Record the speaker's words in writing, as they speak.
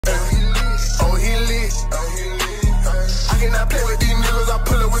I cannot play with these niggas, I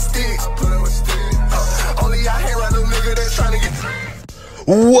pull up with sticks. Only I hang around them niggas that's trying to get.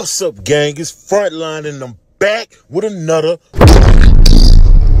 What's up, gang? It's Frontline, and I'm back with another.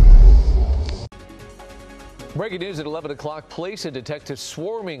 Breaking news at 11 o'clock. Police and detectives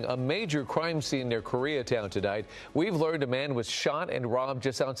swarming a major crime scene near Koreatown tonight. We've learned a man was shot and robbed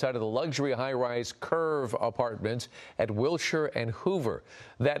just outside of the luxury high-rise Curve apartments at Wilshire and Hoover.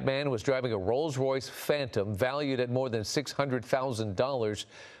 That man was driving a Rolls-Royce Phantom valued at more than $600,000.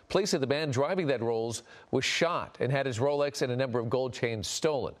 Police said the man driving that Rolls was shot and had his Rolex and a number of gold chains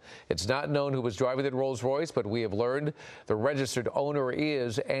stolen. It's not known who was driving that Rolls-Royce, but we have learned the registered owner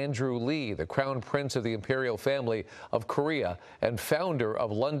is Andrew Lee, the Crown Prince of the Imperial Family of Korea and founder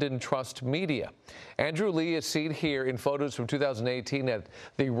of London Trust Media. Andrew Lee is seen here in photos from 2018 at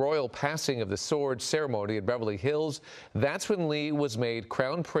the royal passing of the sword ceremony in Beverly Hills. That's when Lee was made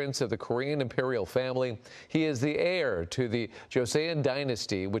Crown Prince of the Korean Imperial Family. He is the heir to the Joseon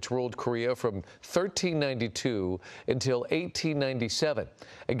dynasty, which ruled Korea from 1392 until 1897.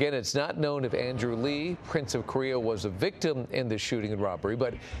 Again, it's not known if Andrew Lee, Prince of Korea, was a victim in this shooting and robbery,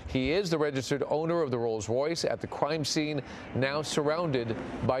 but he is the registered owner of the Rolls-Royce at the crime scene, now surrounded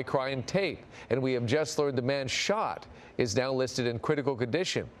by crime tape. And we have just learned the man shot is now listed in critical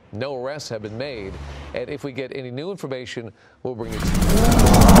condition. No arrests have been made. And if we get any new information, we'll bring it to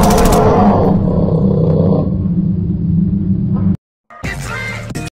you.